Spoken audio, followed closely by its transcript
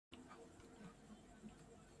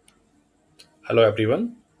Hello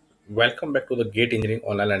everyone, welcome back to the GATE Engineering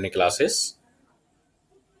online learning classes.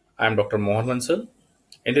 I am Dr. Mohan Mansal.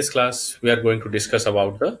 In this class, we are going to discuss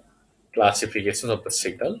about the classifications of the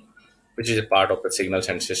signal, which is a part of the signals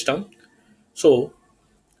and system. So,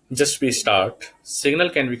 just we start,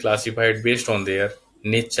 signal can be classified based on their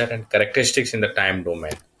nature and characteristics in the time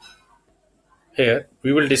domain. Here,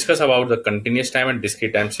 we will discuss about the continuous time and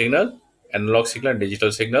discrete time signal, analog signal and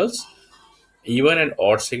digital signals, even and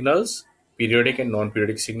odd signals, periodic and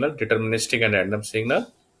non-periodic signal, deterministic and random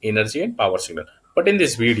signal, energy and power signal. But in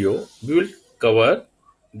this video, we will cover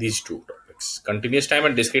these two topics: continuous time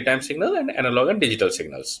and discrete time signal, and analog and digital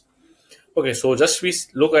signals. Okay, so just we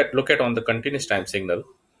look at on the continuous time signal.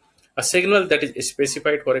 A signal that is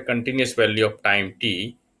specified for a continuous value of time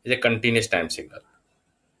t is a continuous time signal.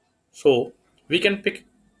 So we can pick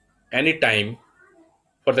any time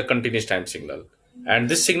for the continuous time signal. And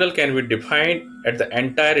this signal can be defined at the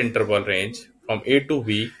entire interval range from A to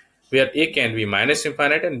B, where A can be minus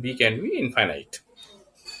infinite and B can be infinite.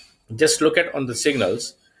 Just look at on the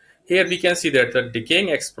signals. Here we can see that the decaying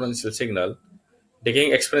exponential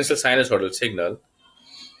sinusoidal signal,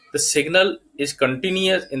 the signal is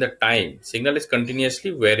continuous in the time. Signal is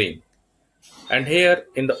continuously varying. And here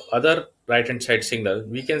in the other right hand side signal,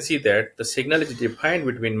 we can see that the signal is defined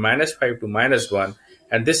between -5 to -1,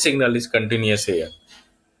 and this signal is continuous here.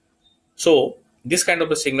 So this kind of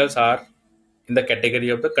the signals are in the category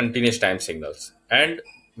of the continuous time signals, and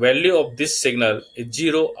value of this signal is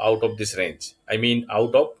 0 out of this range. I mean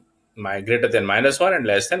out of my greater than -1 and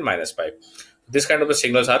less than -5. This kind of the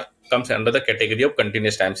signals are comes under the category of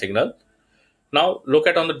continuous time signal. Now look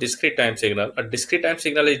at on the discrete time signal. A discrete time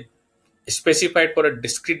signal is specified for a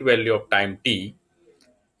discrete value of time t.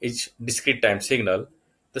 Each discrete time signal.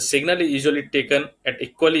 The signal is usually taken at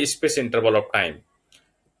equally spaced interval of time.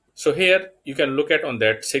 So here you can look at on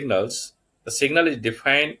that signals. The signal is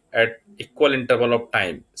defined at equal interval of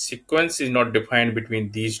time. Sequence is not defined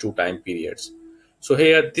between these two time periods. So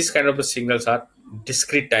here this kind of the signals are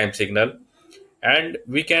discrete time signal, and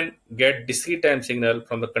we can get discrete time signal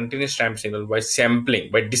from the continuous time signal by sampling.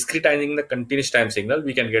 By discretizing the continuous time signal,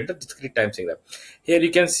 we can get the discrete time signal. Here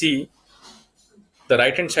you can see the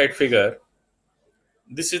right hand side figure.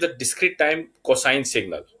 This is the discrete time cosine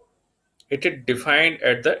signal. It is defined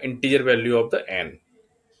at the integer value of the n.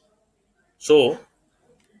 So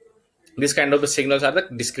this kind of the signals are the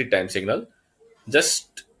discrete time signal.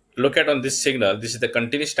 Just look at on this signal. This is the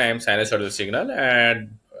continuous time sinusoidal signal,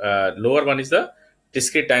 and lower one is the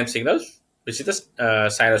discrete time signal, which is the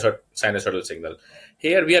sinusoidal signal.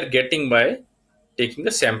 Here we are getting by taking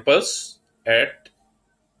the samples at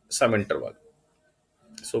some interval.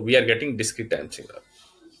 So we are getting discrete time signal.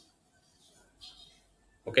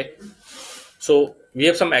 Okay. So we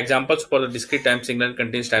have some examples for the discrete time signal and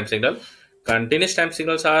continuous time signal. Continuous time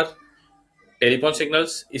signals are telephone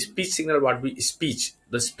signals, speech signal. What we speech?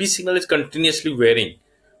 The speech signal is continuously varying.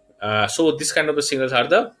 So this kind of the signals are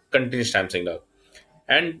the continuous time signal.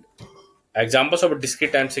 And examples of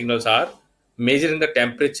discrete time signals are measuring the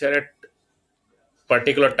temperature at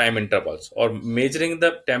particular time intervals, or measuring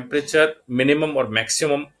the temperature minimum or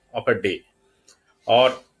maximum of a day, or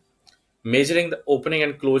measuring the opening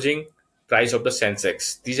and closing price of the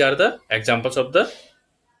Sensex. These are the examples of the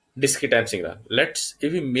discrete time signal.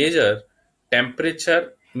 If we measure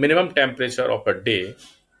temperature, minimum temperature of a day,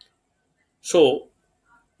 so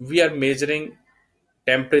we are measuring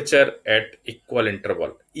temperature at equal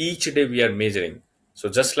interval. Each day we are measuring. So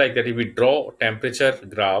just like that, if we draw temperature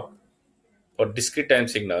graph for discrete time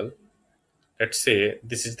signal, let's say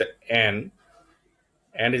this is the n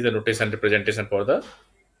is the notation representation for the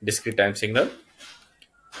discrete time signal,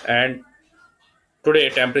 and today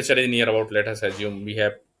temperature is near about, let us assume we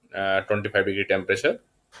have 25-degree temperature,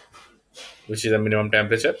 which is the minimum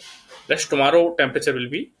temperature. Let's tomorrow temperature will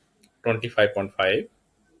be 25.5.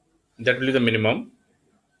 That will be the minimum.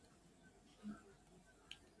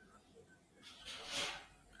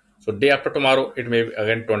 So day after tomorrow it may be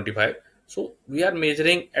again 25. So we are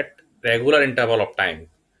measuring at regular interval of time.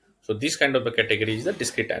 So this kind of the category is the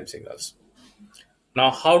discrete time signals. Now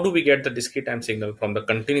how do we get the discrete time signal from the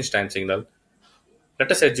continuous time signal? Let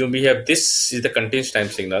us assume we have this is the continuous time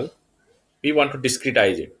signal. We want to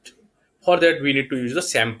discretize it. For that we need to use the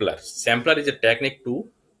sampler. Sampler is a technique to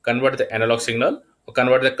convert the analog signal or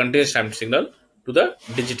convert the continuous time signal to the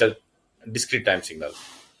digital discrete time signal.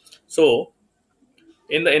 So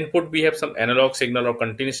in the input we have some analog signal or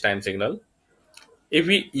continuous time signal. If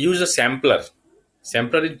we use a sampler,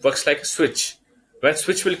 it works like a switch. When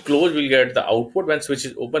switch will close, we'll get the output. When switch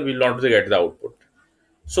is open, we'll not get the output.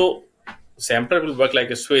 So sampler will work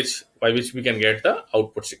like a switch by which we can get the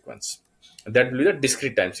output sequence. That will be the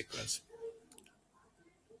discrete time sequence.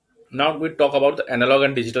 Now we talk about the analog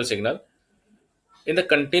and digital signal. In the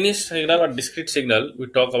continuous signal or discrete signal, we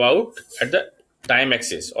talk about at the time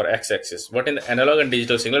axis or x-axis. But in the analog and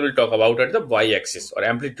digital signal, we'll talk about at the y-axis or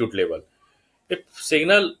amplitude level. If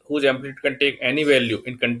signal whose amplitude can take any value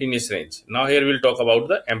in continuous range. Now here we'll talk about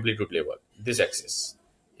the amplitude level, this axis.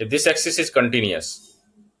 If this axis is continuous,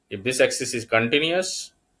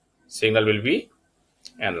 signal will be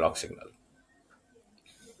analog signal.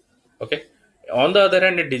 Okay. On the other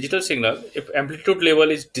hand, a digital signal, if amplitude level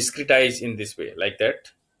is discretized in this way, like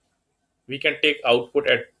that, we can take output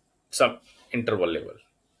at some interval level.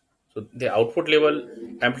 So the output level,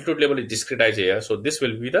 amplitude level is discretized here. So this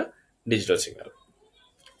will be the digital signal.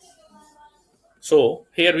 So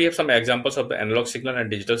here we have some examples of the analog signal and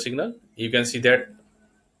digital signal. You can see that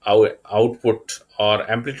our output or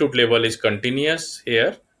amplitude level is continuous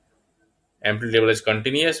here. Amplitude level is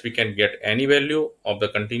continuous. We can get any value of the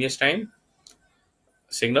continuous time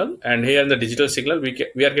signal, and here in the digital signal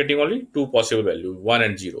we are getting only two possible values, 1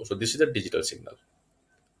 and 0. So this is the digital signal.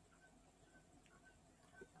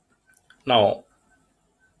 Now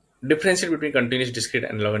differentiate between continuous, discrete,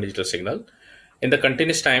 analog and digital signal. In the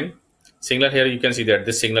continuous time signal, here you can see that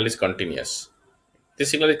this signal is continuous.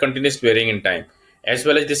 This signal is continuously varying in time, as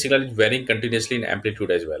well as this signal is varying continuously in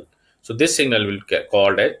amplitude as well. So this signal will get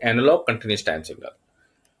called as analog continuous time signal.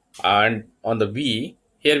 And on the V,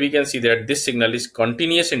 here we can see that this signal is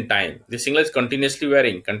continuous in time. This signal is continuously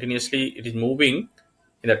varying, continuously it is moving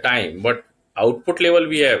in the time, but output level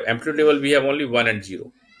we have, amplitude level we have only 1 and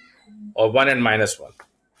 0 or 1 and minus 1.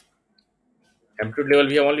 Amplitude level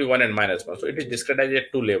we have only 1 and minus 1. So it is discretized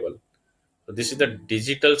at 2 level. So this is the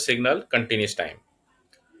digital signal continuous time.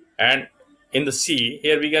 And in the C,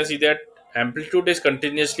 here we can see that amplitude is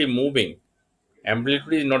continuously moving.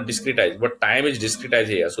 Amplitude is not discretized, but time is discretized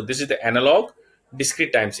here. So this is the analog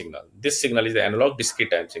discrete time signal. This signal is the analog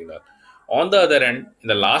discrete time signal. On the other end, in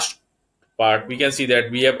the last part, we can see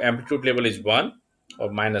that we have amplitude level is 1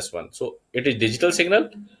 or minus 1. So it is digital signal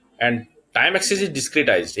and time axis is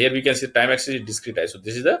discretized. Here we can see time axis is discretized. So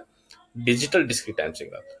this is the digital discrete time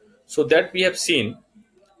signal. So that we have seen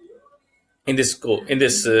in this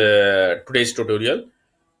today's tutorial.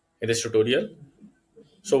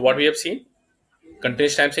 So what we have seen: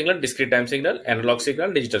 continuous time signal, discrete time signal, analog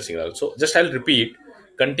signal, digital signal. So just I'll repeat: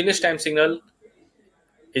 continuous time signal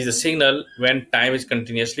is the signal when time is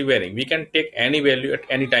continuously varying. We can take any value at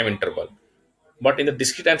any time interval. But in the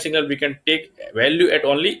discrete time signal, we can take value at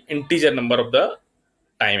only integer number of the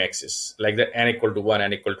time axis, like the n equal to 1,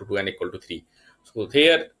 n equal to 2, n equal to 3. So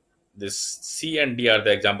here, this C and D are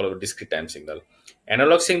the example of a discrete time signal.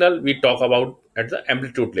 Analog signal, we talk about at the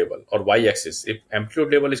amplitude level or y-axis. If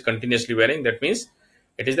amplitude level is continuously varying, that means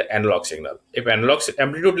it is the analog signal. If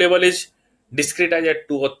amplitude level is discretized at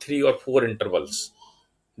 2 or 3 or 4 intervals,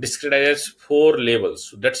 discretized as 4 levels,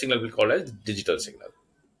 so that signal will be called as digital signal.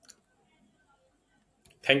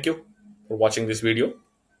 Thank you for watching this video.